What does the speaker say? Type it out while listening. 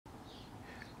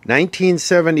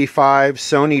1975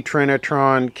 Sony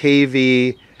Trinitron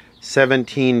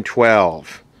KV1712.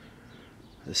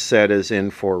 The set is in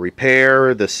for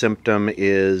repair. The symptom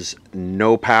is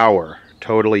no power,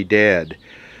 totally dead.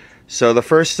 So the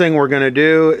first thing we're going to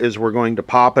do is we're going to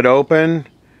pop it open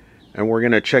and we're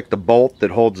going to check the bolt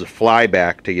that holds the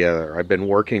flyback together. I've been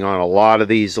working on a lot of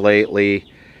these lately,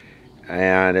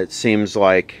 and it seems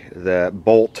like the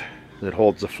bolt that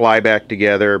holds the flyback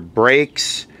together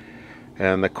breaks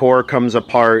and the core comes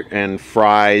apart and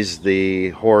fries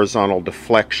the horizontal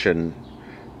deflection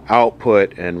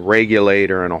output and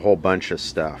regulator and a whole bunch of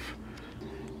stuff.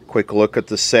 Quick look at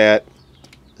the set.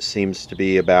 Seems to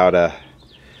be about a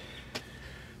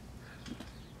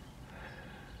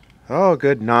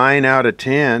good 9 out of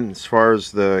 10 as far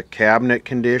as the cabinet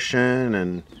condition,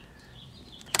 and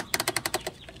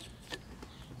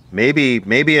maybe a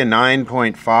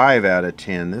 9.5 out of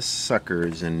 10. This sucker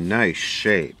is in nice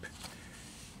shape.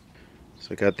 So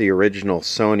I got the original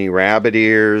Sony rabbit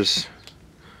ears,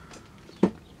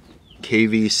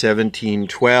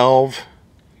 KV1712,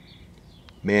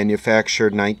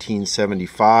 manufactured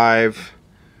 1975.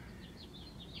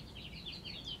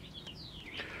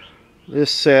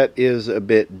 This set is a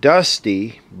bit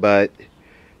dusty, but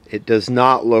it does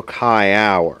not look high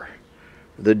hour.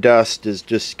 The dust is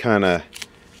just kind of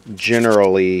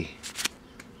generally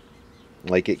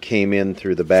like it came in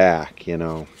through the back, you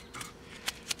know.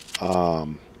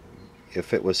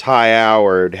 If it was high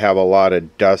hour, it'd have a lot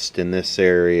of dust in this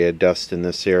area, dust in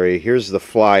this area. Here's the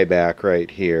flyback right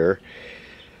here.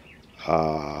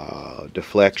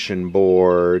 Deflection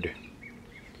board.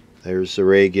 There's the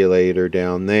regulator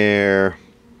down there.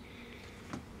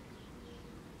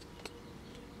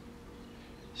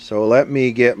 So let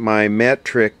me get my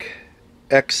metric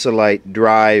Exolite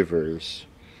drivers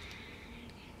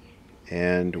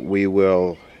and we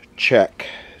will check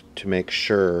to make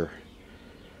sure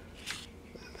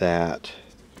that,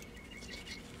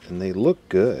 and they look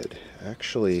good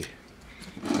actually.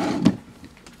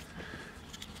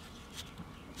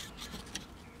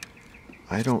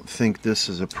 I don't think this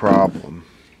is a problem.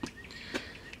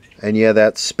 And yeah,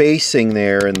 that spacing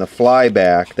there in the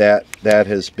flyback, that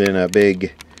has been a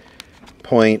big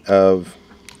point of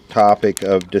topic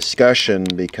of discussion,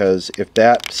 because if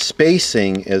that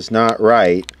spacing is not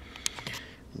right,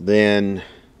 then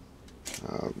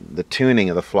the tuning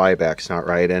of the flyback's not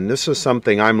right. And this is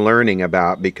something I'm learning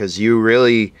about, because you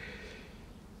really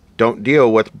don't deal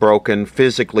with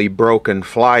physically broken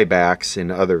flybacks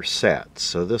in other sets.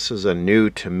 So this is a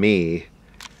new to me.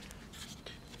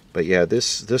 But yeah,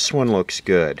 this one looks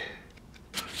good.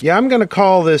 Yeah, I'm going to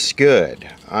call this good.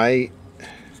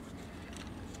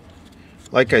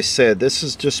 Like I said, this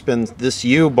has just been this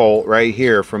U-bolt right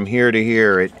here, from here to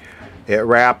here. It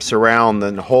wraps around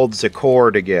and holds the core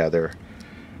together.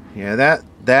 Yeah,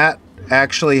 that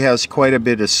actually has quite a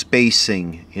bit of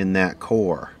spacing in that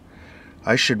core.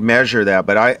 I should measure that,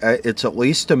 but it's at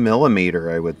least 1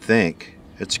 millimeter, I would think.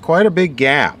 It's quite a big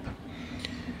gap.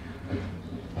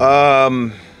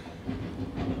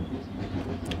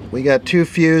 We got 2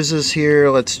 fuses here.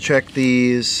 Let's check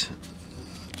these.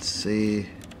 Let's see.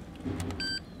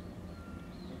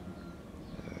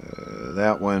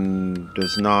 That one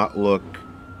does not look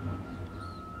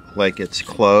like it's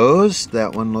closed.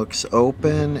 That one looks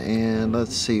open. And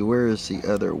let's see, where is the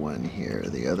other one here?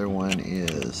 The other one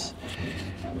is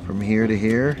from here to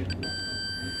here.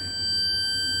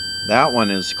 That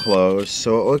one is closed.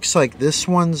 So it looks like this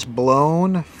one's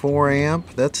blown, 4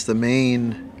 amp. That's the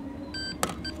main.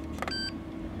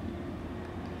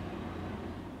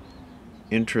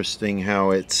 Interesting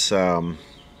how it's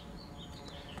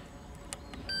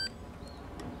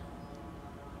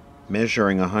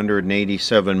measuring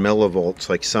 187 millivolts,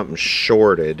 like something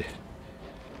shorted.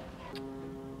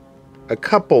 A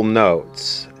couple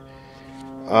notes.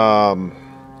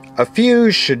 A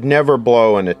fuse should never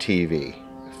blow in a TV.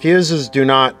 Fuses do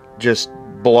not just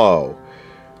blow.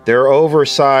 They're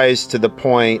oversized to the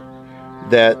point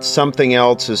that something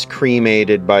else is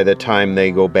cremated by the time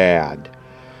they go bad.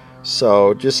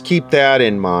 So just keep that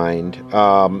in mind.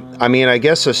 I mean, I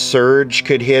guess a surge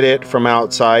could hit it from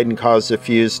outside and cause the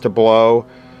fuse to blow,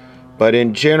 but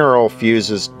in general,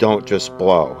 fuses don't just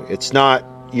blow.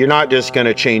 You're not just going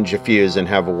to change a fuse and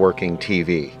have a working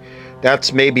TV.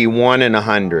 That's maybe 1 in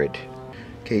 100.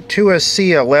 Okay,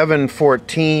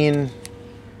 2SC1114.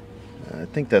 I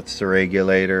think that's the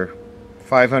regulator.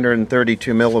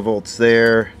 532 millivolts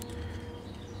there.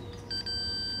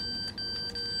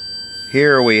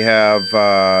 Here we have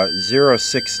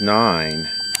 069.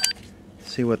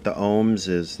 See what the ohms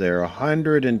is there.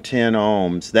 110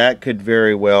 ohms. That could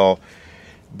very well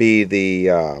be the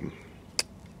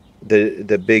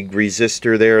the big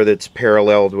resistor there that's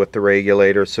paralleled with the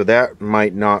regulator, so that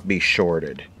might not be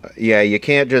shorted. Yeah, you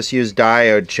can't just use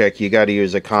diode check, you got to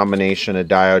use a combination of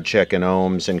diode check and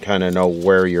ohms and kind of know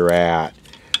where you're at.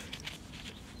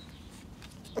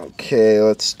 Okay,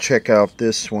 let's check out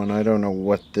this one. I don't know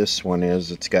what this one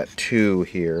is. It's got two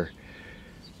here.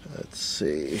 Let's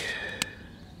see.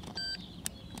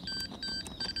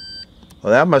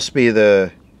 Well, that must be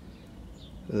the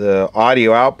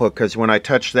audio output, because when I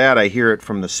touch that I hear it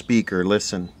from the speaker.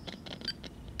 Listen.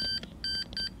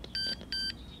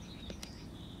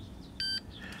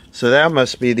 So that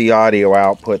must be the audio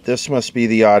output. This must be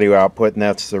the audio output, and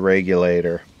that's the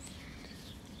regulator.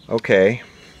 Okay.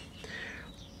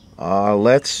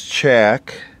 Let's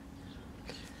check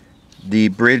the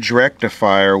bridge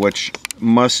rectifier, which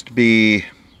must be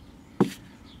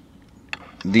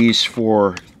these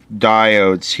four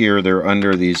diodes here. They're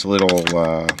under these little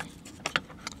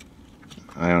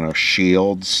I don't know,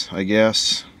 shields, I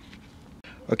guess.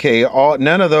 Okay,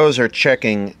 none of those are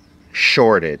checking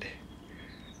shorted.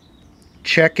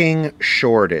 Checking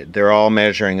shorted. They're all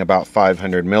measuring about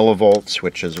 500 millivolts,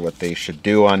 which is what they should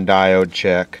do on diode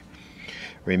check.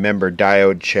 Remember,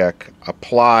 diode check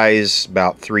applies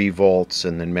about 3 volts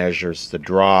and then measures the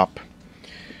drop.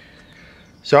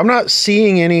 So I'm not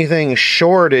seeing anything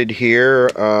shorted here.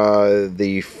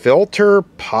 The filter,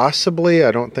 possibly. I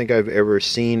don't think I've ever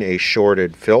seen a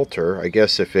shorted filter. I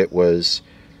guess if it was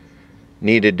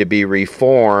needed to be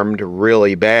reformed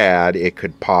really bad, it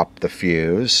could pop the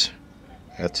fuse.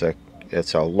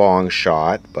 That's a long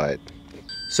shot, but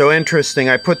so interesting.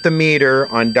 I put the meter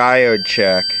on diode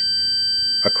check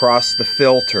across the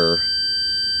filter,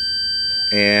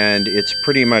 and it's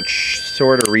pretty much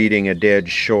sort of reading a dead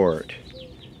short.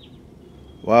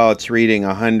 Well, it's reading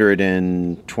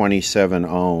 127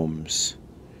 ohms.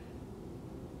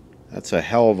 That's a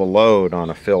hell of a load on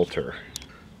a filter.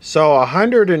 So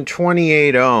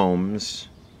 128 ohms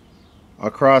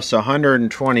across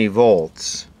 120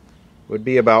 volts would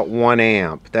be about 1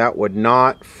 amp. That would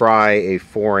not fry a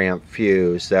 4 amp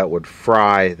fuse. That would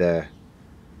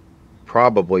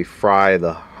probably fry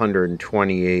the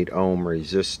 128 ohm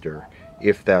resistor,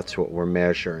 if that's what we're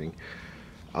measuring.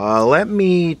 Let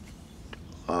me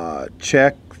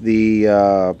check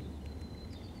the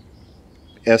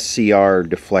SCR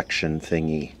deflection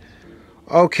thingy.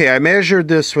 Okay, I measured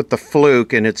this with the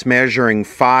Fluke, and it's measuring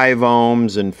 5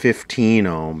 ohms and 15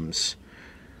 ohms.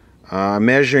 I'm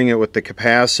measuring it with the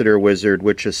capacitor wizard,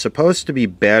 which is supposed to be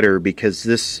better, because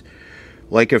this,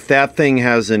 like if that thing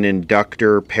has an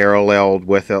inductor paralleled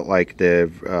with it, like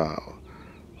the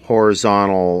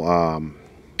horizontal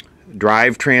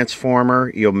drive transformer,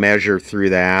 you'll measure through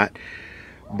that.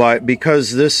 But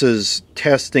because this is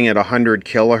testing at 100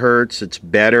 kilohertz, it's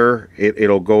better.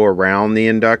 It'll go around the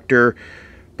inductor.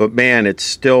 But man, it's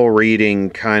still reading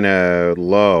kind of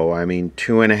low. I mean,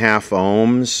 2.5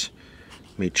 ohms.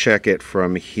 Let me check it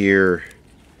from here.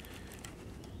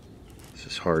 This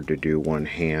is hard to do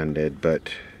one-handed, but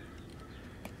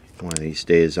one of these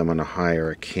days I'm going to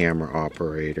hire a camera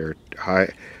operator.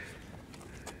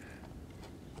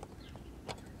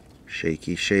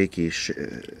 Shaky.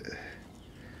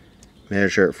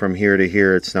 Measure it from here to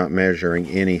here, it's not measuring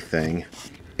anything.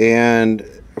 And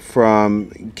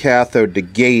from cathode to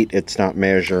gate, it's not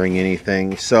measuring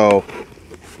anything. So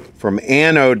from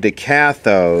anode to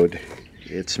cathode,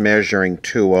 it's measuring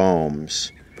 2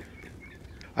 ohms.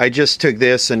 I just took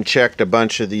this and checked a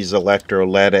bunch of these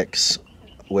electrolytics,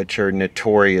 which are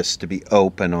notorious to be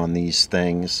open on these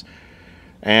things.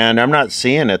 And I'm not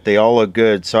seeing it. They all look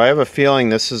good. So I have a feeling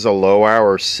this is a low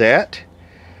hour set.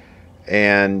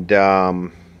 And I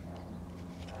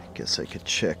guess I could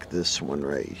check this one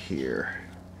right here.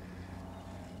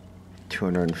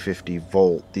 250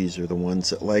 volt. These are the ones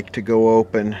that like to go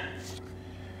open.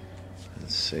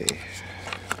 Let's see.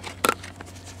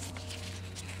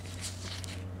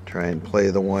 Try and play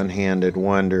the one-handed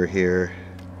wonder here.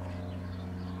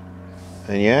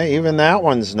 And yeah, even that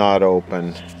one's not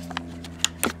open.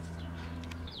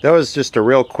 That was just a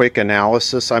real quick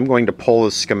analysis. I'm going to pull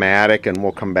the schematic and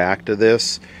we'll come back to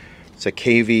this. It's a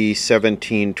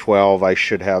KV1712. I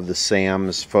should have the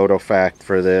SAM's photo fact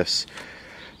for this.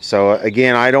 So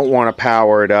again, I don't want to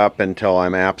power it up until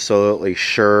I'm absolutely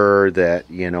sure that,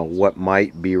 you know, what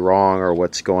might be wrong or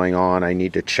what's going on. I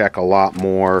need to check a lot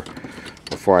more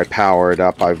before I power it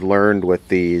up. I've learned with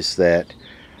these that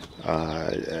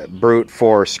brute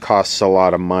force costs a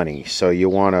lot of money. So you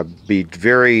want to be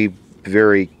very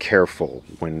careful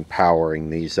when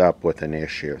powering these up with an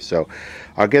issue. So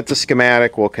I'll get the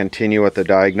schematic. We'll continue with the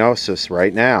diagnosis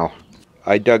right now.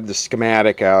 I dug the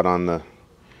schematic out on the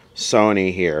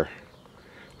Sony here.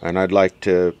 And I'd like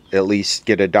to at least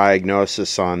get a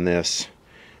diagnosis on this,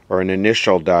 or an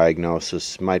initial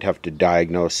diagnosis. Might have to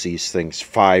diagnose these things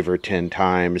 5 or 10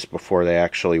 times before they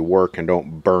actually work and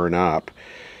don't burn up.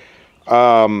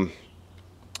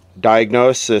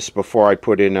 Diagnose this before I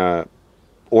put in a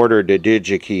ordered a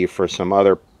DigiKey for some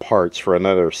other parts for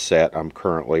another set I'm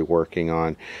currently working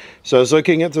on. So I was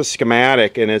looking at the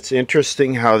schematic, and it's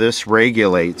interesting how this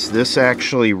regulates. This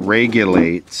actually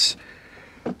regulates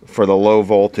for the low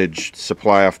voltage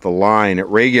supply off the line. It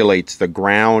regulates the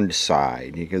ground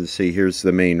side. You can see here's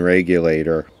the main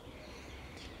regulator,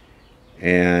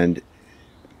 and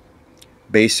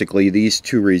basically these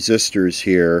two resistors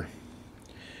here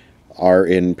are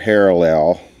in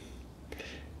parallel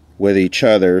with each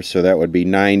other, so that would be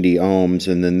 90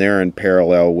 ohms, and then they're in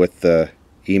parallel with the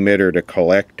emitter to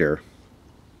collector.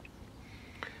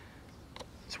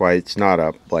 That's why it's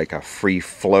not like a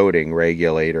free-floating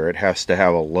regulator. It has to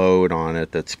have a load on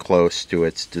it that's close to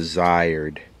its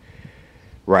desired,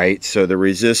 right? So the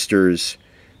resistors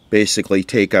basically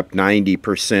take up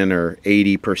 90% or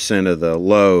 80% of the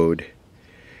load,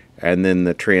 and then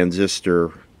the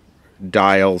transistor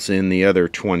dials in the other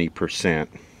 20%.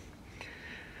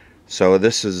 So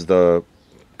this is the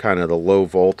kind of the low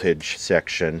voltage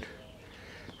section.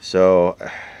 So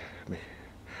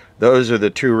those are the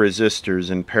two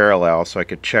resistors in parallel, so I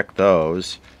could check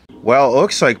those. Well, it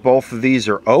looks like both of these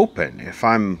are open if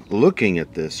I'm looking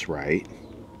at this right.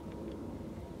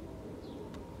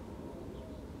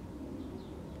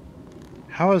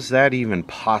 How is that even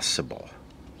possible?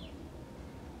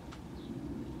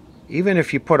 Even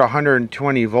if you put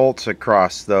 120 volts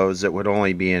across those, it would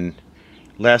only be in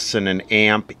less than an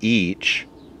amp each.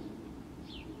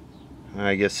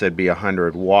 I guess that'd be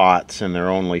 100 watts, and they're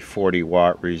only 40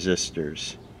 watt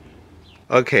resistors.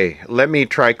 Okay, let me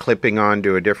try clipping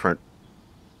onto a different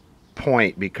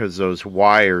point because those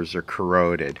wires are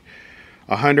corroded.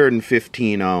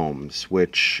 115 ohms,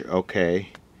 which, okay,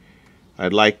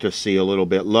 I'd like to see a little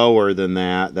bit lower than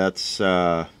that. That's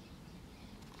not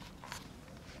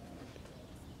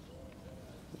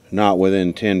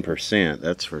within 10%,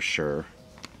 that's for sure.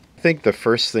 I think the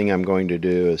first thing I'm going to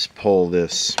do is pull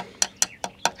this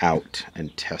out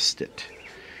and test it.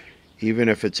 Even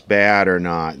if it's bad or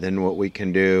not, then what we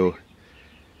can do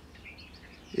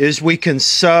is we can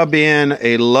sub in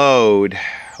a load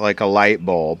like a light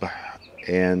bulb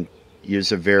and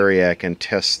use a variac and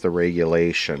test the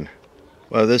regulation.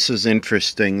 Well, this is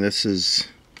interesting. This is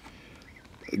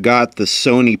got the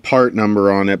Sony part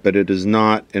number on it, but it is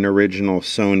not an original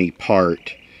Sony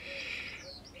part.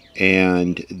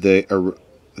 And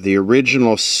the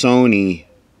original Sony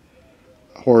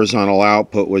horizontal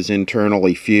output was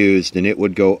internally fused, and it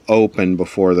would go open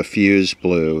before the fuse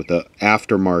blew. The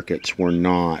aftermarkets were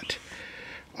not.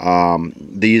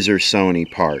 These are Sony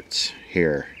parts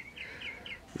here.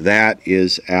 That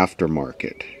is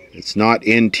aftermarket. It's not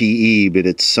NTE, but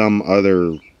it's some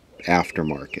other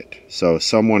aftermarket. So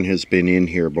someone has been in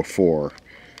here before.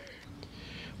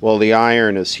 Well, the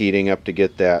iron is heating up to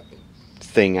get that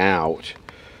thing out.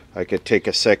 I could take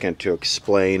a second to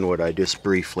explain what I just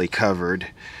briefly covered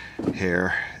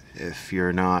here if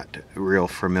you're not real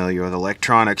familiar with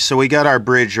electronics. So we got our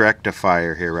bridge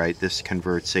rectifier here, right? This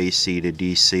converts AC to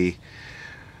DC.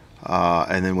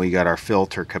 And then we got our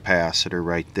filter capacitor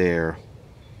right there.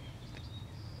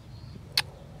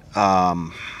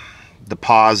 The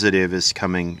positive is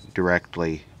coming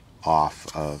directly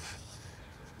off of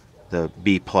the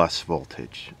B plus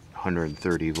voltage.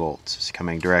 130 volts is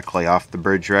coming directly off the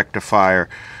bridge rectifier.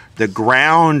 The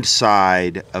ground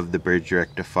side of the bridge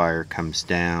rectifier comes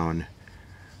down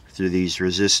through these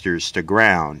resistors to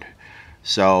ground.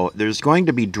 So there's going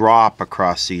to be drop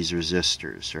across these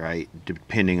resistors, right?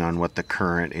 Depending on what the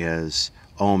current is.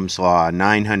 Ohm's law,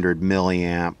 900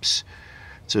 milliamps.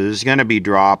 So there's going to be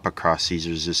drop across these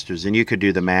resistors, and you could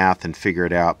do the math and figure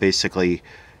it out. Basically,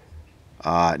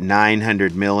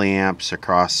 900 milliamps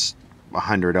across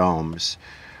 100 ohms.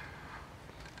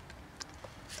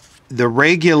 The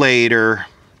regulator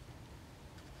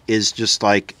is just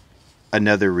like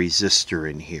another resistor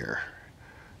in here,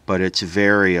 but it's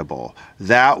variable.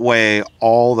 That way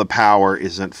all the power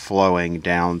isn't flowing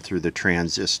down through the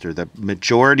transistor. The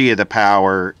majority of the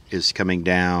power is coming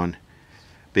down,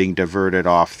 being diverted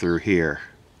off through here,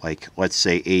 like let's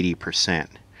say 80%.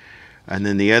 And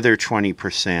then the other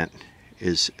 20%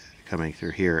 is coming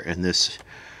through here, and this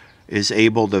is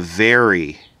able to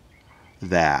vary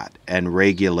that and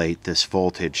regulate this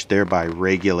voltage, thereby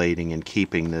regulating and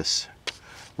keeping this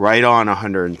right on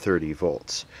 130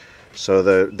 volts. So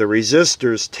the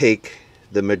resistors take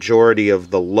the majority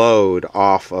of the load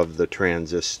off of the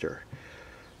transistor.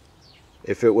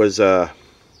 If it was a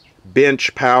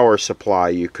bench power supply,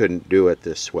 you couldn't do it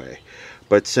this way.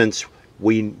 But since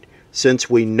we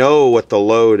know what the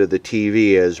load of the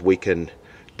TV is, we can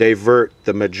divert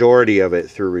the majority of it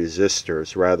through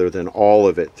resistors rather than all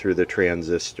of it through the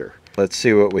transistor. Let's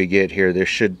see what we get here. This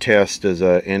should test as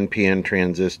a NPN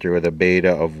transistor with a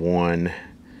beta of 1.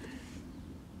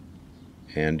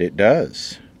 And it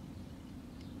does.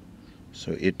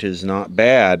 So it is not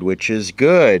bad, which is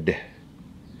good.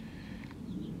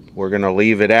 We're going to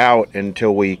leave it out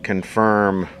until we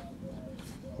confirm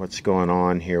what's going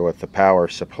on here with the power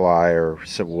supply or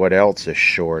what else is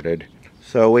shorted.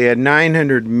 So we had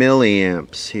 900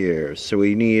 milliamps here. So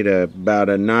we need about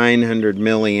a 900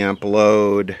 milliamp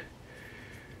load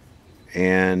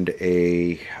and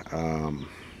a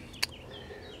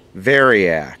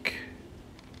variac.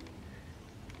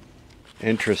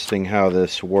 Interesting how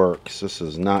this works. This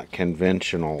is not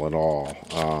conventional at all.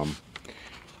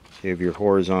 You have your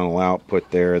horizontal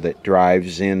output there that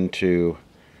drives into,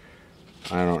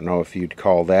 I don't know if you'd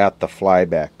call that the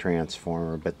flyback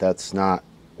transformer, but that's not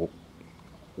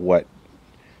what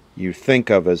you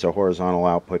think of as a horizontal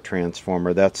output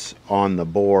transformer. That's on the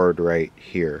board right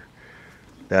here.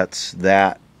 That's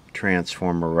that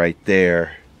transformer right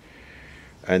there.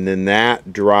 And then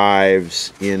that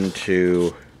drives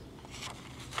into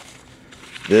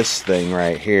this thing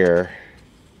right here,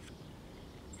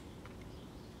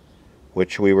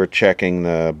 which we were checking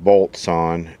the bolts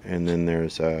on. And then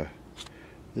there's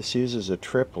this uses a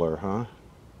tripler, huh?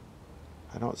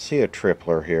 I don't see a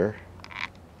tripler here.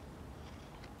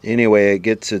 Anyway, it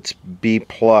gets its B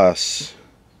plus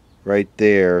right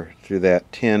there through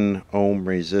that 10 ohm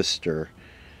resistor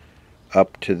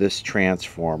up to this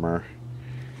transformer,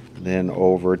 then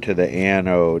over to the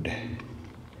anode.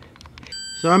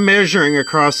 So I'm measuring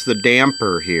across the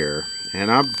damper here,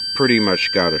 and I've pretty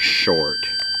much got a short.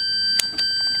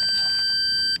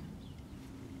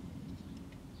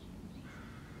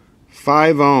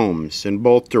 Five ohms in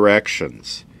both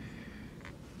directions.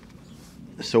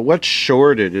 So what's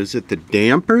shorted? Is it the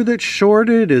damper that's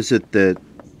shorted? Is it the...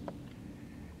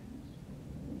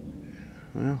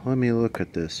 Well, let me look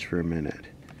at this for a minute.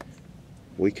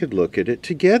 We could look at it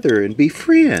together and be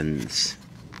friends.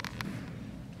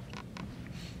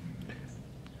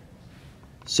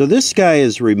 So this guy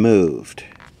is removed.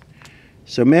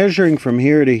 So measuring from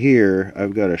here to here,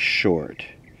 I've got a short.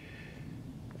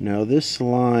 Now this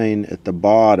line at the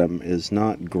bottom is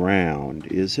not ground,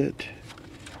 is it?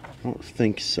 I don't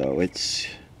think so. It's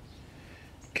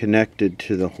connected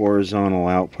to the horizontal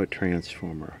output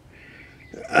transformer.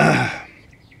 I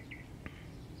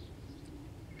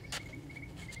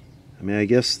mean, I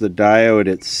guess the diode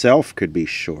itself could be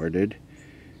shorted.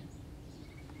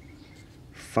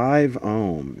 5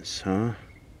 ohms, huh?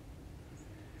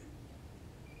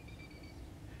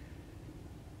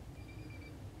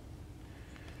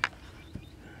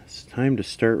 It's time to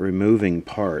start removing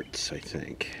parts, I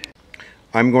think.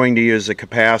 I'm going to use a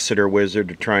capacitor wizard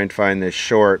to try and find this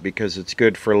short because it's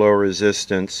good for low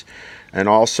resistance, and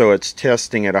also it's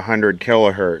testing at 100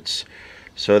 kilohertz.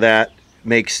 So that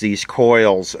makes these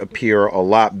coils appear a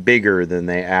lot bigger than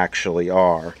they actually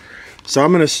are. So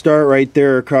I'm going to start right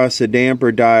there across the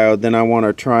damper diode. Then I want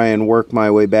to try and work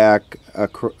my way back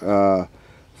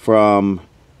from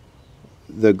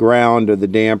the ground of the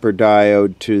damper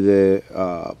diode to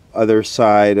the other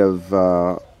side of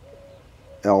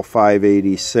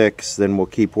L586. Then we'll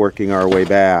keep working our way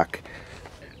back.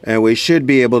 And we should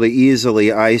be able to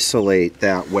easily isolate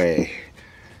that way.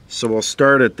 So we'll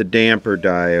start at the damper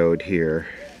diode here.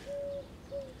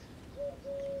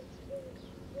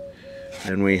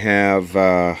 And we have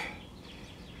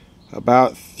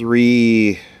about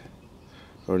 3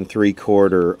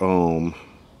 3/4 ohm.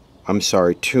 I'm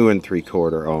sorry, 2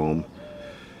 3/4 ohm.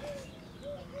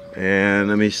 And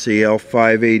let me see,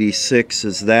 L586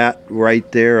 is that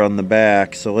right there on the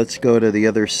back. So let's go to the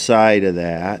other side of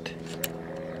that.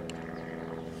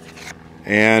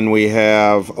 And we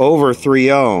have over 3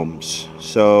 ohms.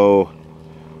 So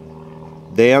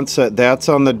that's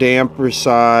on the damper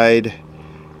side.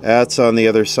 That's on the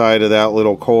other side of that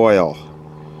little coil.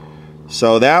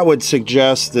 So that would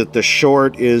suggest that the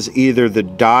short is either the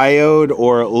diode,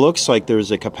 or it looks like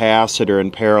there's a capacitor in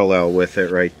parallel with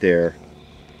it right there.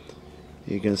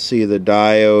 You can see the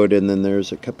diode and then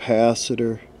there's a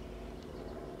capacitor.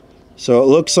 So it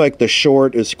looks like the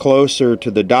short is closer to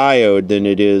the diode than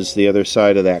it is the other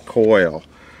side of that coil.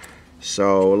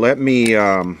 So let me...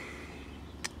 and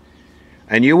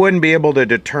you wouldn't be able to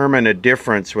determine a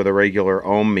difference with a regular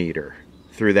ohm meter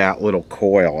through that little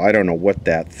coil. I don't know what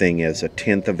that thing is,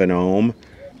 1/10 of an ohm.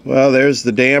 Well, there's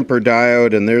the damper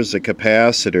diode and there's the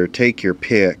capacitor. Take your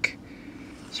pick.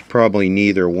 It's probably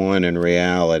neither one in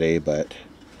reality, but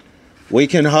we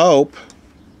can hope.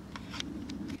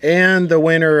 And the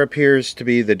winner appears to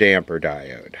be the damper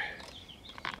diode.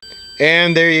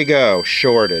 And there you go,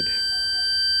 shorted.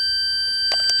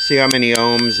 See how many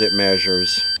ohms it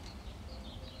measures.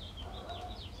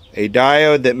 A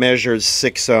diode that measures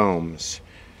 6 ohms.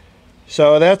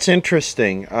 So that's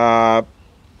interesting.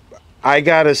 I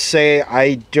gotta say,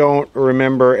 I don't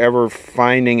remember ever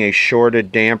finding a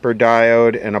shorted damper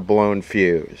diode and a blown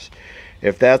fuse.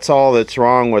 If that's all that's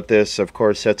wrong with this, of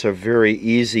course, that's a very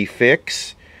easy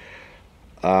fix.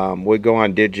 We go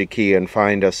on DigiKey and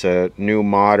find us a new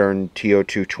modern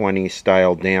TO220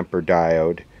 style damper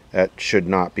diode. That should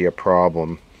not be a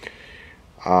problem.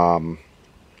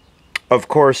 Of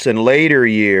course, in later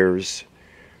years,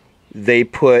 they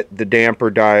put the damper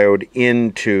diode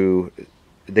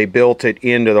they built it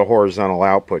into the horizontal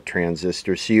output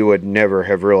transistor, so you would never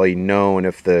have really known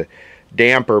if the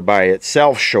damper by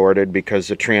itself shorted, because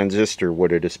the transistor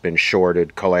would have just been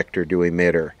shorted, collector to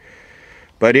emitter.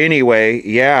 But anyway,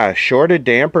 yeah, shorted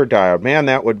damper diode, man,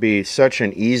 that would be such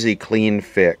an easy, clean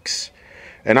fix.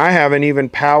 And I haven't even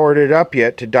powered it up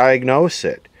yet to diagnose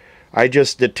it. I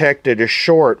just detected a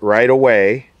short right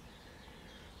away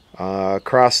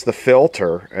across the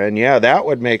filter, and yeah, that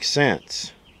would make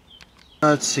sense.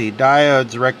 Let's see,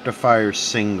 diodes, rectifier,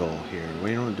 single here.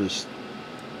 We don't just,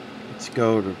 let's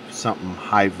go to something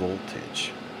high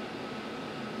voltage.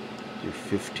 Do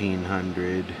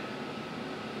 1500.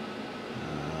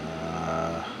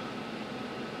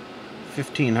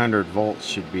 1500 volts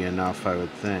should be enough, I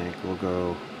would think.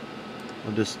 We'll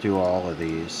just do all of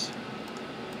these.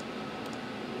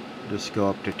 Just go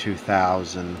up to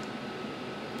 2000.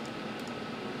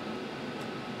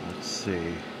 Let's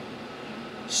see.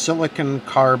 Silicon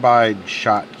carbide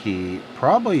Schottky,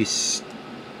 probably,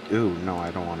 ooh, no,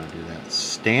 I don't want to do that.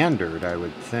 Standard, I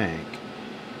would think.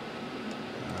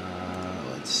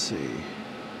 Let's see.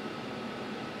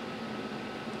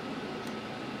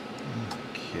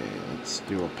 Okay, let's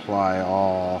do apply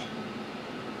all.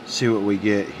 See what we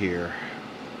get here.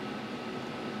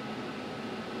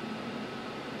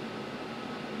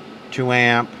 2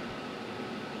 amp,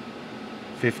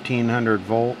 1500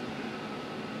 volt.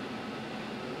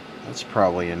 That's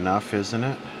probably enough, isn't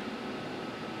it?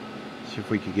 See if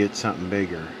we could get something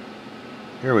bigger.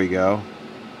 Here we go.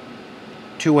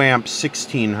 2 amp,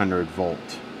 1600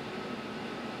 volt.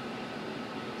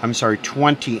 I'm sorry,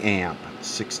 20 amp,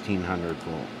 1600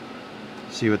 volt.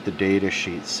 See what the data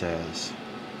sheet says.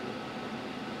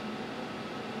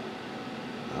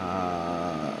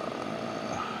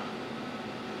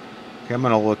 Okay, I'm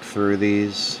going to look through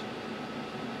these.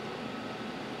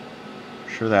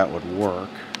 I'm sure that would work.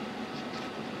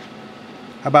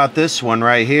 How about this one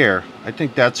right here? I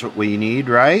think that's what we need,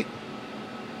 right?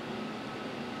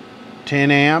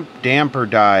 10 amp damper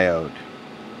diode.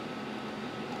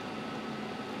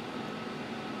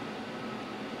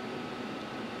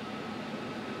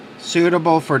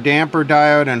 Suitable for damper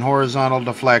diode and horizontal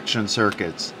deflection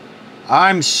circuits.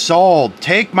 I'm sold.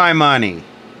 Take my money.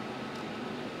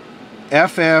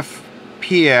 FFPF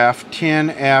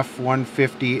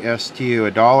 10F150 STU,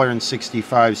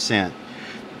 $1.65.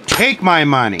 Take my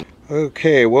money.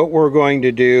 Okay, what we're going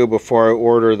to do before I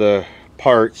order the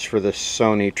parts for the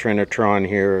Sony Trinitron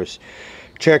here is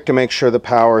check to make sure the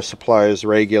power supply is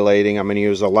regulating. I'm going to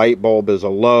use a light bulb as a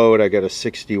load. I got a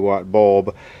 60-watt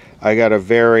bulb. I got a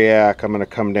variac. I'm going to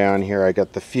come down here. I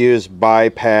got the fuse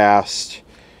bypassed.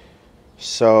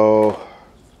 So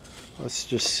let's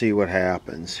just see what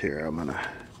happens here. I'm going to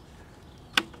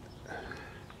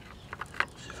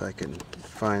see if I can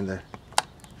find the,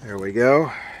 there we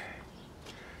go.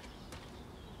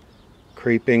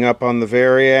 Creeping up on the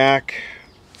variac.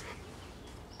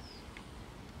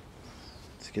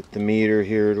 Let's get the meter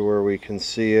here to where we can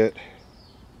see it.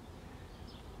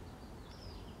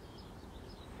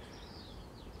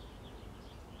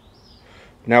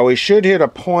 Now we should hit a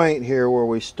point here where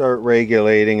we start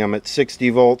regulating. I'm at 60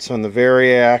 volts on the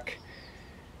variac.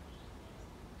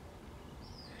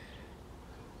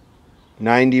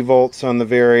 90 volts on the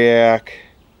variac.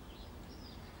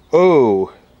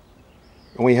 Oh!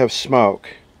 And we have smoke.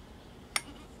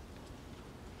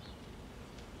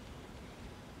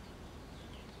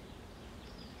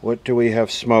 What do we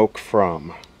have smoke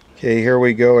from? Okay, here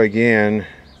we go again.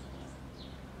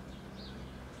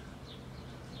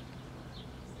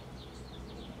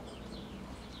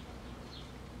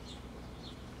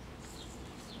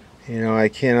 You know, I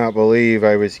cannot believe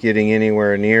I was getting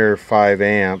anywhere near 5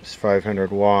 amps,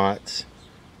 500 watts.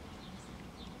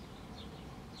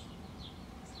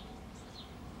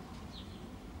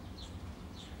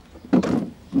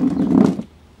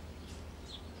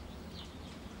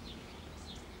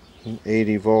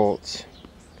 80 volts.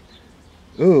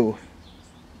 Ooh.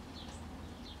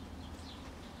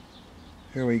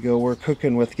 There we go. We're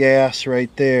cooking with gas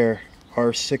right there.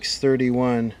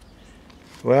 R631.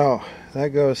 Well, that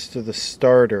goes to the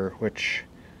starter, which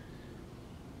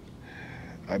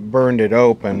I burned it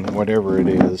open, whatever it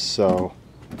is, so.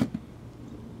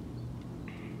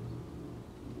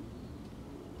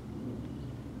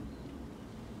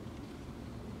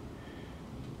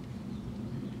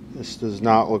 This does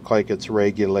not look like it's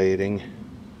regulating.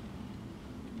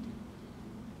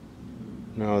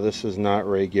 No, this is not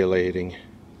regulating.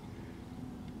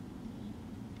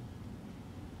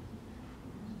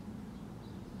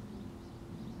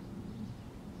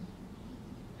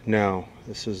 No,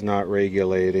 this is not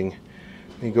regulating.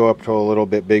 Let me go up to a little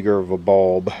bit bigger of a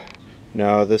bulb.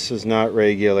 No, this is not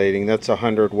regulating. That's a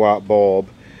 100-watt bulb.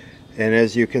 And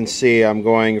as you can see, I'm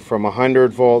going from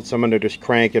 100 volts. I'm going to just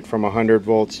crank it from 100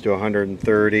 volts to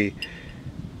 130.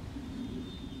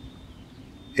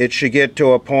 It should get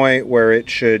to a point where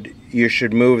you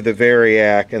should move the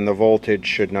variac and the voltage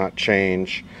should not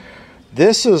change.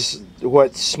 This is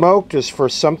what smoked is for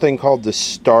something called the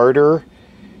starter,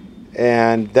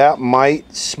 and that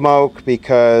might smoke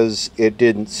because it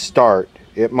didn't start.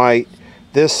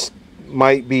 This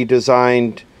might be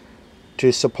designed to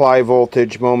supply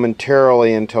voltage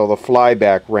momentarily until the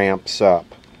flyback ramps up.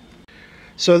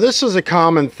 So this is a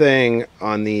common thing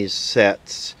on these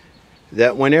sets,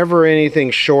 that whenever anything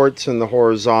shorts in the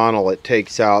horizontal, it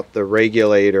takes out the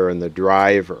regulator and the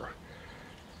driver.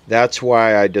 That's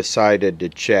why I decided to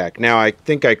check. Now I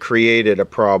think I created a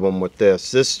problem with this.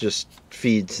 This just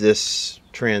feeds this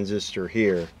transistor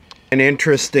here. And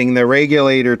interesting, the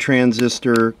regulator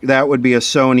transistor, that would be a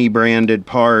Sony branded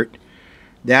part.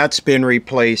 That's been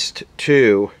replaced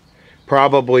too,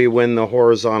 probably when the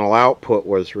horizontal output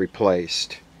was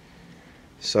replaced.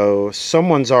 So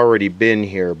someone's already been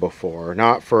here before,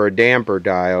 not for a damper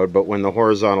diode, but when the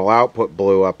horizontal output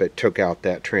blew up, it took out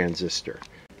that transistor.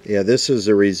 Yeah, this is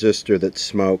a resistor that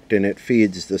smoked, and it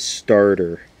feeds the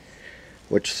starter,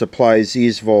 which supplies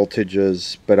these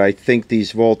voltages, but I think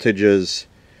these voltages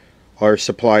are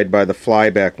supplied by the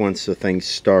flyback once the thing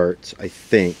starts. I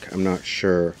think, I'm not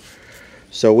sure.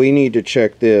 So we need to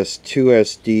check this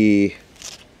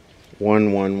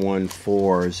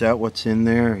 2SD1114. Is that what's in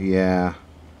there? Yeah.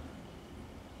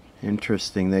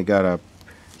 Interesting. They got a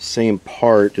same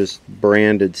part, just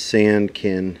branded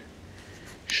Sandkin.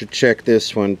 Should check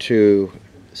this one too.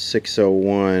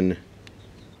 601.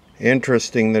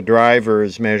 Interesting. The driver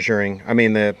is measuring. I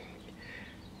mean, the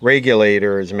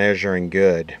regulator is measuring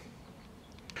good.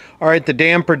 All right, the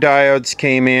damper diodes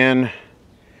came in.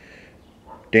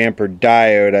 Damper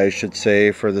diode, I should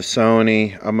say, for the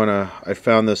Sony. I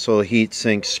found this little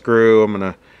heatsink screw. I'm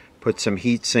gonna put some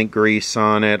heatsink grease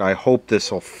on it. I hope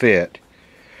this will fit.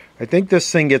 I think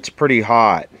this thing gets pretty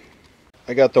hot.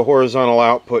 I got the horizontal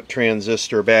output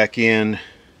transistor back in,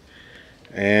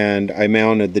 and I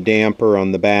mounted the damper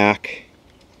on the back.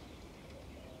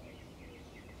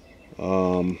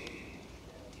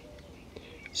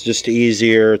 It's just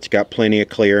easier. It's got plenty of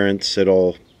clearance.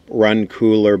 It'll run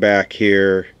cooler back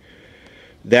here.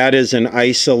 That is an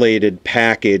isolated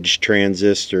package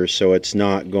transistor, so it's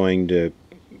not going to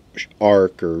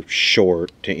arc or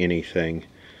short to anything.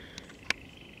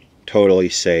 Totally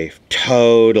safe.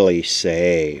 Totally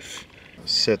safe.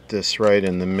 Set this right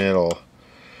in the middle.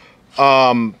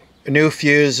 New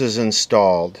fuse is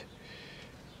installed,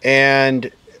 and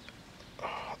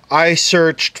I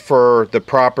searched for the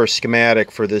proper schematic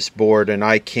for this board and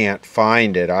I can't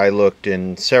find it. I looked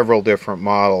in several different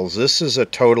models. This is a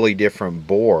totally different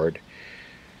board.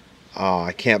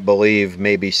 I can't believe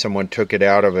maybe someone took it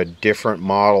out of a different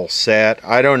model set.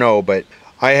 I don't know, but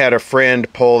I had a friend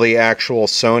pull the actual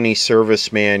Sony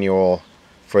service manual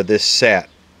for this set,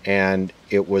 and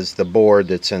it was the board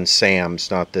that's in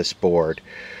Sam's, not this board.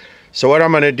 So what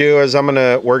I'm going to do is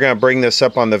we're going to bring this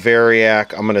up on the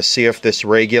variac. I'm going to see if this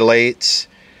regulates.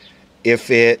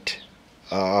 If it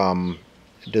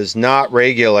does not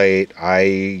regulate,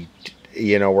 we're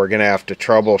going to have to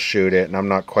troubleshoot it, and I'm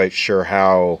not quite sure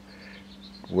how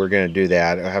we're going to do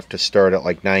that. I have to start at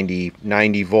like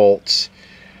 90 volts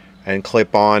and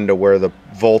clip on to where the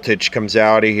voltage comes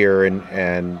out of here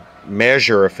and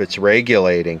measure if it's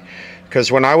regulating.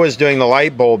 Because when I was doing the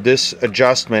light bulb, this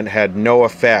adjustment had no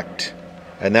effect,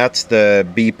 and that's the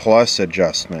B+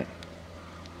 adjustment.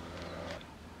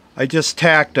 I just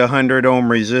tacked a 100 ohm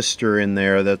resistor in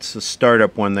there. That's the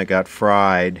startup one that got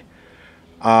fried.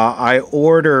 I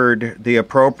ordered the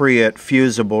appropriate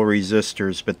fusible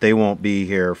resistors, but they won't be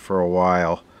here for a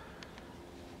while.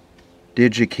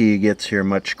 DigiKey gets here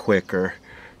much quicker.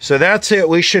 So that's it.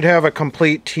 We should have a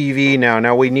complete TV now.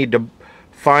 Now we need to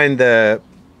find the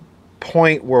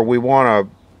point where we want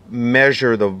to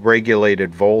measure the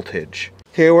regulated voltage.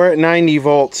 Okay, we're at 90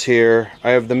 volts here. I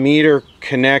have the meter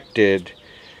connected.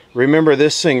 Remember,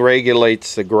 this thing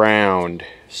regulates the ground.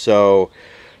 So,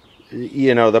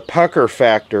 you know, the pucker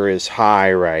factor is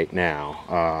high right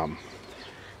now.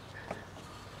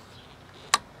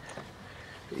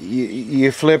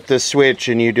 You flip the switch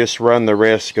and you just run the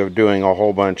risk of doing a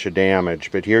whole bunch of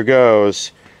damage. But here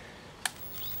goes.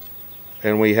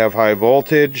 And we have high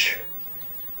voltage.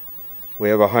 We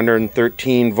have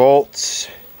 113 volts.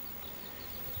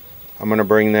 I'm going to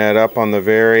bring that up on the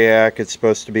Variac. It's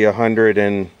supposed to be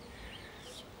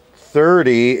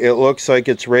 130. It looks like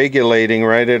it's regulating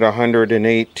right at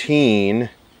 118.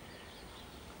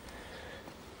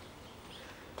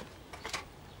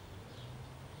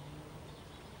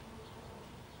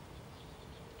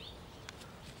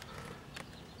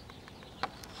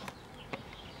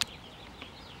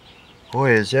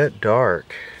 Boy, is that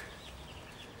dark.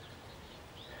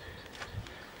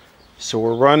 So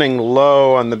we're running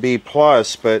low on the B+,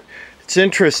 but it's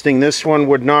interesting, this one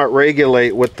would not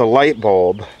regulate with the light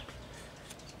bulb.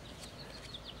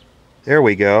 There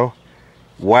we go.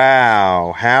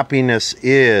 Wow, happiness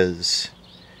is.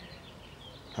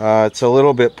 It's a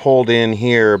little bit pulled in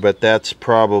here, but that's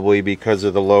probably because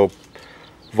of the low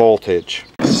voltage.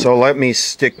 So let me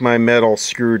stick my metal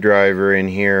screwdriver in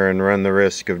here and run the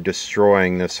risk of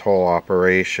destroying this whole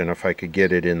operation if I could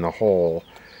get it in the hole,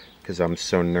 because I'm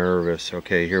so nervous.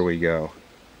 Okay, here we go.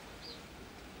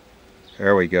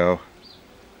 There we go.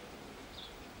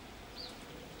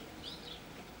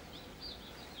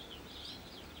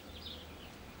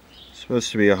 It's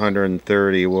supposed to be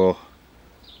 130. We'll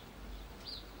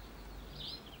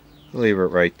leave it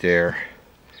right there.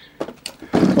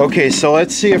 Okay, so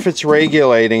let's see if it's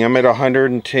regulating. I'm at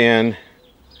 110.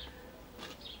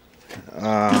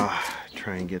 Try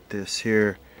and get this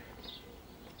here.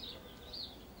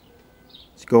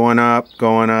 It's going up,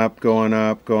 going up, going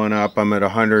up, going up. I'm at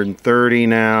 130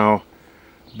 now.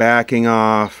 Backing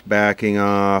off, backing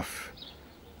off,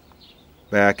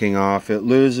 backing off. It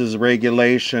loses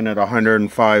regulation at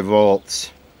 105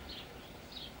 volts.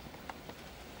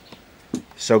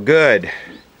 So good.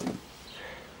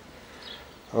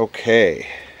 Okay.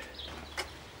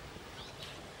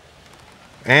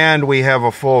 And we have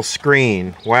a full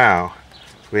screen. Wow.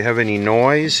 Do we have any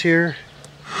noise here?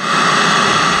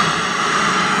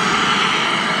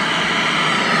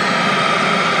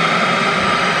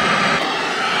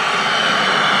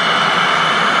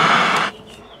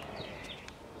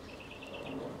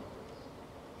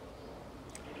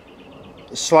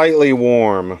 Slightly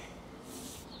warm.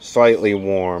 Slightly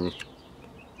warm.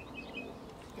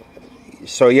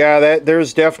 So yeah,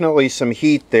 there's definitely some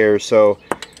heat there. So,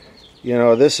 you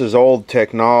know, this is old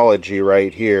technology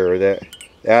right here.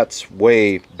 That's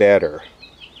way better.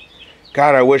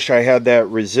 God, I wish I had that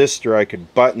resistor. I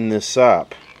could button this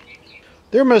up.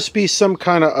 There must be some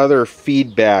kind of other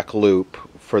feedback loop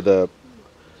for the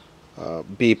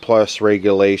B+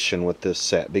 regulation with this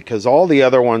set, because all the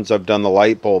other ones I've done the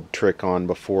light bulb trick on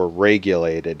before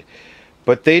regulated.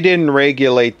 But they didn't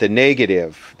regulate the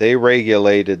negative. They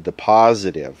regulated the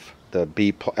positive,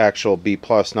 the actual B+,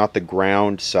 not the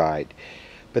ground side.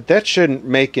 But that shouldn't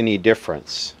make any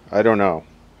difference. I don't know.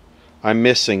 I'm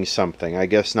missing something. I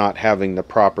guess not having the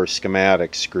proper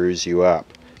schematic screws you up.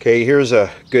 Okay, here's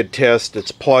a good test.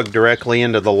 It's plugged directly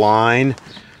into the line.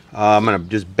 I'm going to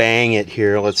just bang it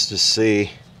here. Let's just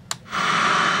see.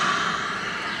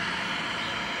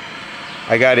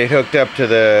 I got it hooked up to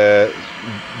the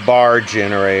bar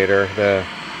generator, the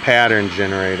pattern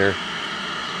generator.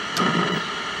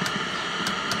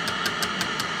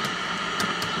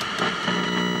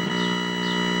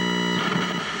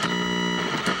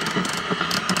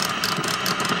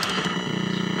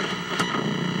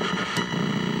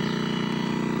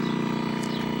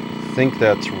 I think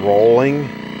that's rolling.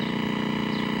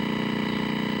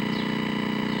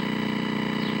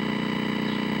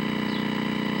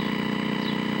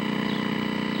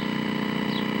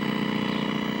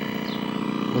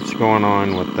 What's going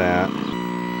on with that?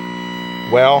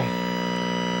 Well,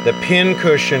 the pin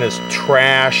cushion is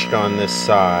trashed on this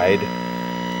side.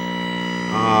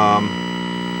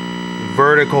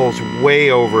 Vertical's way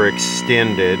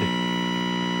overextended.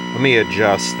 Let me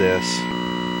adjust this.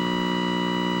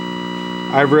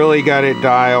 I've really got it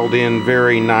dialed in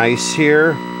very nice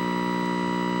here.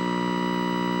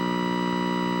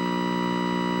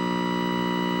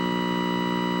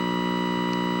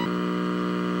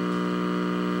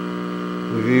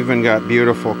 We've even got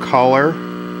beautiful color.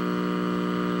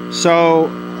 So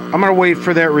I'm gonna wait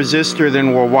for that resistor,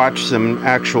 then we'll watch some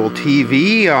actual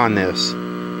TV on this.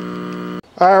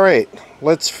 Alright,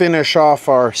 let's finish off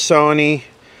our Sony.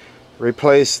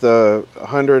 Replace the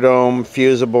 100 ohm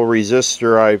fusible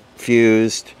resistor I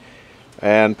fused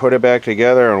and put it back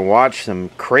together and watch some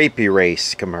Crepey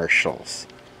Race commercials.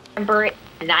 Remember in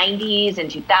the 90s and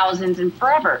 2000s and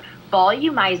forever,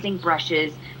 volumizing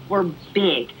brushes were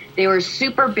big. They were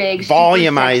super big,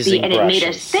 volumizing super sexy, and brushes. It made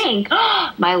us think,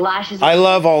 oh, my lashes. I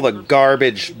love all the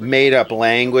garbage made-up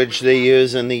language they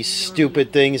use in these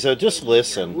stupid things, so just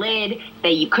listen. Lid,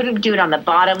 that you couldn't do it on the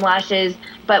bottom lashes,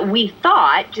 but we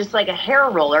thought, just like a hair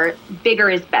roller, bigger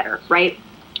is better, right?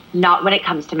 Not when it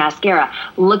comes to mascara.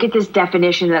 Look at this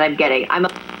definition that I'm getting. I'm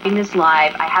doing this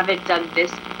live. I haven't done this.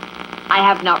 I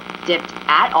have not dipped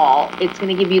at all. It's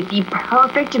going to give you the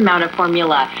perfect amount of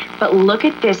formula. But look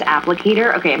at this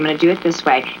applicator. Okay, I'm going to do it this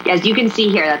way. As you can see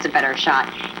here, that's a better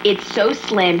shot. It's so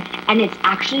slim, and it's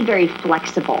actually very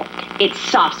flexible. It's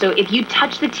soft. So if you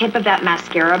touch the tip of that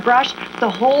mascara brush, the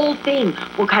whole thing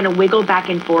will kind of wiggle back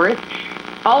and forth.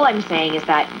 All I'm saying is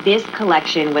that this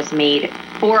collection was made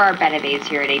for our Benevets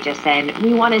here at HSN.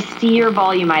 We want to see your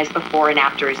volumized before and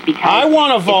afters, because I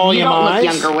want to volumized. You don't look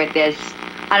younger with this.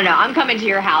 I don't know. I'm coming to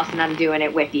your house and I'm doing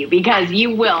it with you, because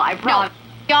you will. I promise.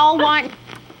 No, y'all want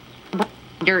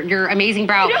your amazing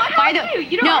brow. You don't have to.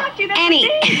 You don't have to. That's Annie,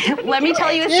 let me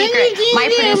tell you a secret. My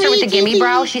producer with the Gimme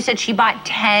Brow, she said she bought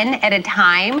 10 at a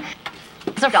time.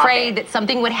 I was afraid that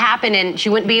something would happen and she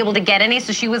wouldn't be able to get any,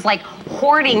 so she was like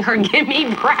hoarding her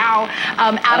Gimme Brow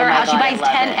out of her house. She buys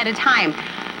 10 at a time.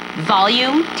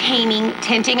 Volume,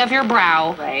 tinting of your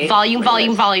brow, right.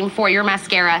 volume for your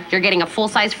mascara. You're getting a full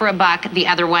size for $1. The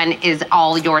other one is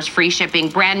all yours, free shipping.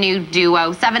 Brand new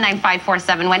Duo,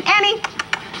 795471. Annie,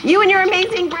 you and your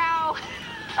amazing brow.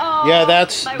 Oh, yeah,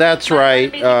 that's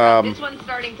right. This one's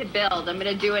starting to build. I'm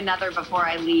gonna do another before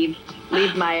I leave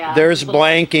my. There's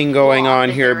blanking going on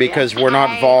here because we're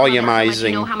not volumizing.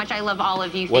 You know how much I love all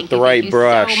of you. With the right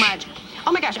brush. So much.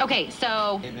 Oh my gosh, okay,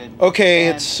 so... Okay,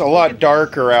 it's a lot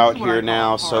darker out here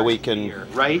now, so we can...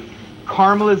 Right?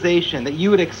 Caramelization that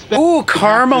you would expect... Ooh,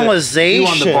 caramelization!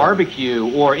 On the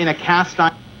barbecue or in a cast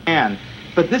iron pan.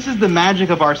 But this is the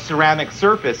magic of our ceramic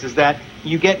surface, is that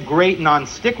you get great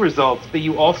non-stick results, but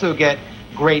you also get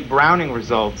great browning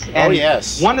results. And oh,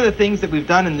 yes. One of the things that we've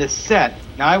done in this set...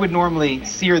 Now, I would normally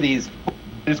sear these... I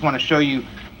just want to show you...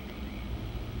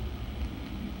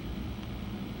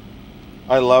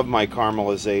 I love my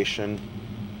caramelization.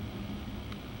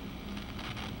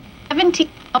 17.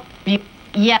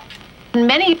 Yeah,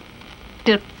 many.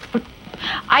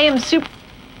 I am super.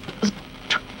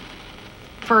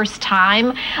 First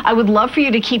time. I would love for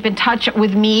you to keep in touch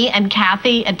with me and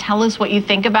Kathy and tell us what you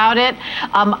think about it.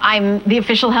 I'm the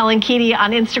official Helen Keaty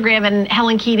on Instagram and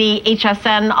Helen Keaty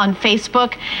HSN on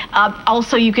Facebook.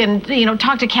 Also, you can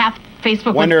talk to Kathy.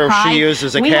 Facebook. Wonder if she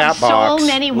uses a cat box. So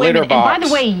many women. And by the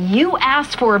way, you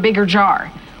asked for a bigger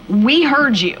jar. We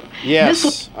heard you.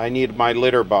 Yes, I need my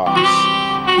litter box.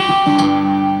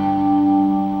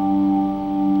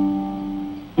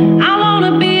 I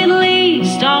wanna be at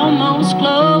least almost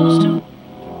close to.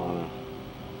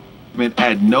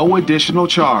 At no additional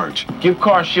charge. Give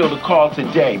CarShield a call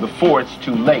today before it's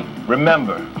too late.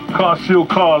 Remember, CarShield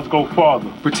cars go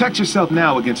farther. Protect yourself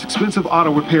now against expensive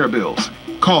auto repair bills.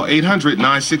 Call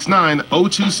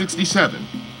 800-969-0267.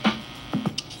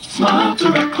 Smile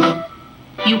Direct Club.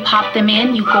 You pop them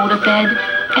in, you go to bed,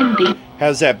 and they...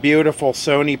 Has that beautiful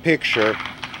Sony picture.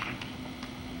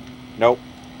 Nope.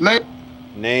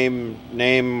 Name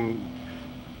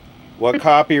what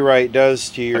copyright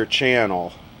does to your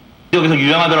channel. 여기서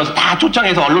유명하더라도 다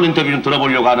초청해서 언론 인터뷰 좀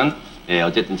들어보려고 하는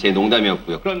어쨌든 제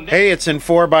농담이었고요. Hey, it's in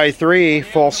 4:3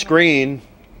 full screen.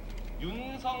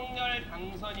 윤석열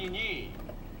당선인이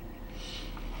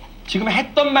지금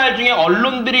했던 말 중에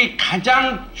언론들이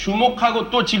가장 주목하고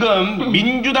또 지금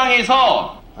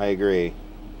민주당에서 I agree.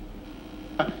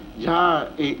 Ya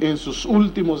en sus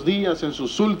últimos días, en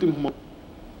sus últimos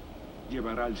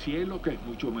llevará al cielo, que es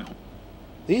mucho mejor.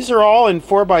 These are all in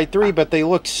 4:3, but they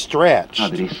look stretched.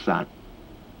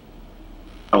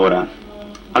 Ahora,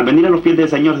 al venir a los pies del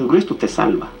Señor Jesucristo, usted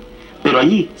salva. Pero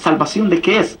allí, ¿salvación de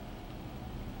qué es?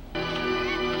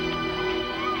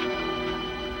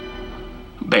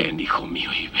 Ven, hijo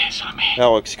mío, y bésame. That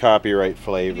looks copyright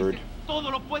flavored. Todo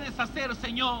lo puedes hacer,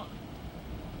 Señor.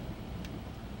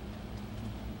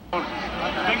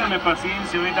 Téngame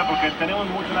paciencia ahorita porque tenemos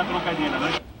mucho la troca llena, ¿no?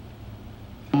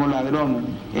 Como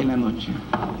ladrón en la noche.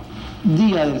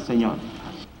 Día del Señor.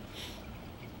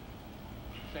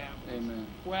 Amen.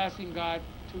 We're asking God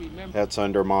to remember. That's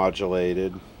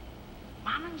undermodulated.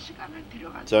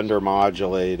 It's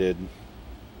undermodulated.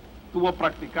 estuvo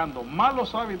practicando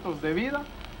malos hábitos de vida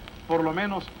por lo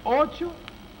menos 8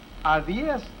 a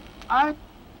 10 años.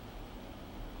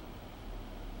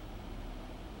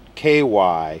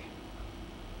 KY.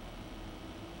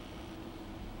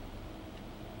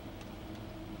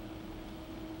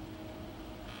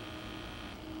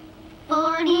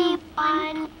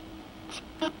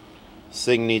 This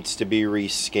thing needs to be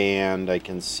rescanned. I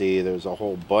can see there's a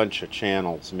whole bunch of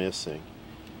channels missing.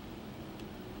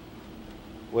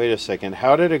 Wait a second.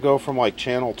 How did it go from like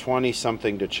channel 20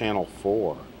 something to channel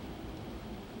 4?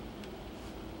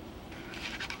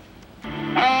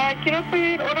 Quiero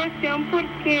pedir oración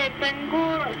porque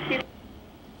tengo...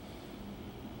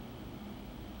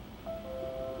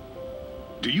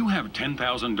 Do you have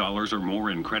 $10,000 or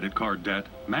more in credit card debt?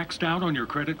 Maxed out on your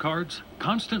credit cards?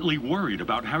 Constantly worried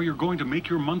about how you're going to make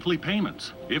your monthly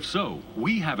payments? If so,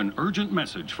 we have an urgent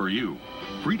message for you.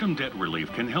 Freedom Debt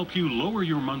Relief can help you lower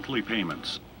your monthly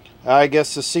payments. I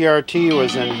guess the CRT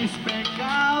was in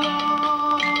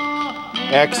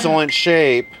excellent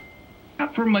shape.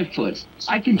 For my foot,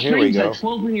 I can change that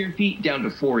 12 linear feet down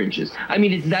to 4 inches. I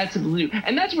mean, it's that simple to do.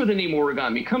 And that's where the name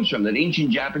origami comes from, that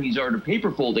ancient Japanese art of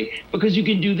paper folding, because you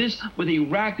can do this with a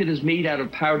rack that is made out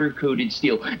of powder-coated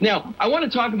steel. Now, I want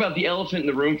to talk about the elephant in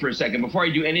the room for a second before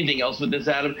I do anything else with this,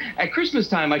 Adam. At Christmas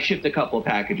time, I shipped a couple of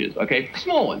packages, okay?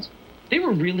 Small ones. They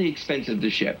were really expensive to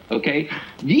ship, okay?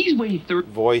 These weigh 30...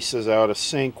 Voice is out of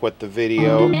sync with the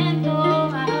video.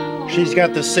 She's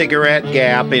got the cigarette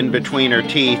gap in between her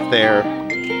teeth there.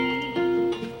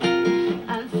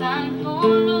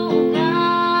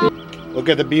 Look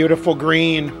at the beautiful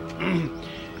green.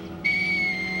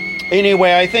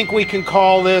 Anyway, I think we can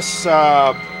call this... boy,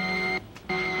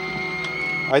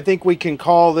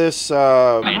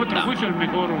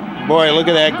 look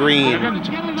at that green.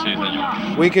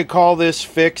 We could call this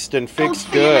fixed and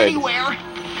fixed good.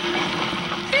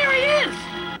 There he is!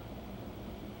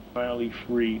 Finally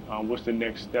free. What's the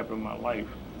next step in my life?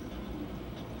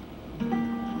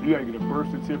 You gotta get a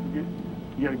birth certificate.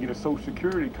 You gotta get a social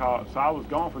security card. So I was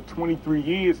gone for 23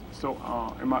 years. So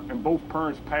and both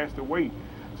parents passed away.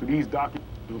 So these documents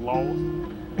were lost,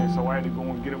 and so I had to go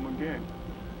and get them again.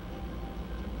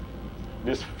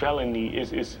 This felony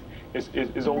is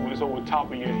over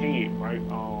top of your head, right?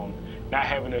 Not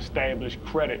having established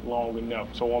credit long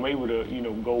enough, so I'm able to,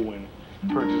 go and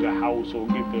purchase a house or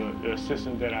get the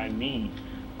assistance that I need.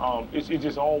 It's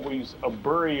just always a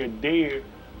barrier there,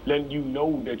 letting you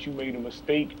know that you made a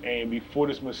mistake, and before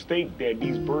this mistake, that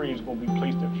these barriers are going to be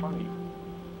placed in front of you.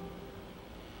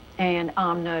 And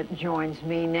Amna joins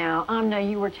me now. Amna,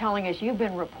 you were telling us you've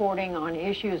been reporting on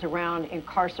issues around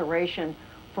incarceration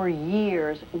for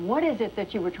years. What is it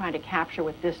that you were trying to capture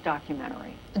with this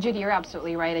documentary? Judy, you're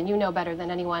absolutely right, and you know better than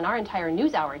anyone, our entire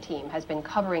NewsHour team has been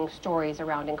covering stories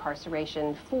around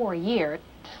incarceration for years.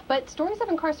 But stories of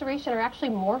incarceration are actually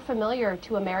more familiar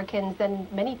to Americans than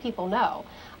many people know.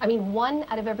 I mean, 1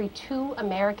 out of every 2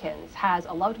 Americans has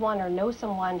a loved one or knows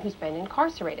someone who's been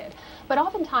incarcerated. But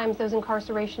oftentimes those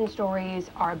incarceration stories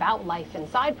are about life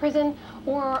inside prison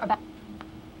or about...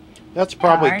 That's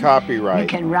probably copyright. You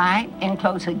can write,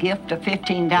 enclose a gift of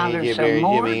 $15 or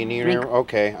more.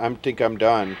 Okay, I think I'm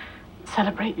done.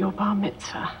 Celebrate your bar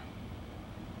mitzvah.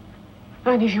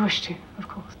 Only if you wish to, of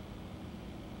course.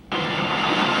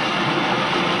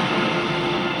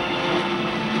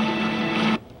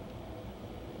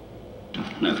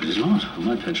 No, if it is not,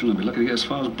 my pension will be lucky to get as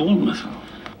far as Bournemouth.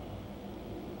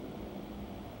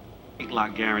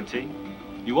 Lock guarantee.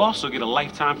 You also get a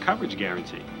lifetime coverage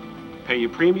guarantee. Pay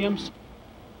your premiums.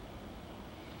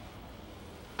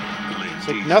 It's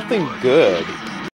like nothing good.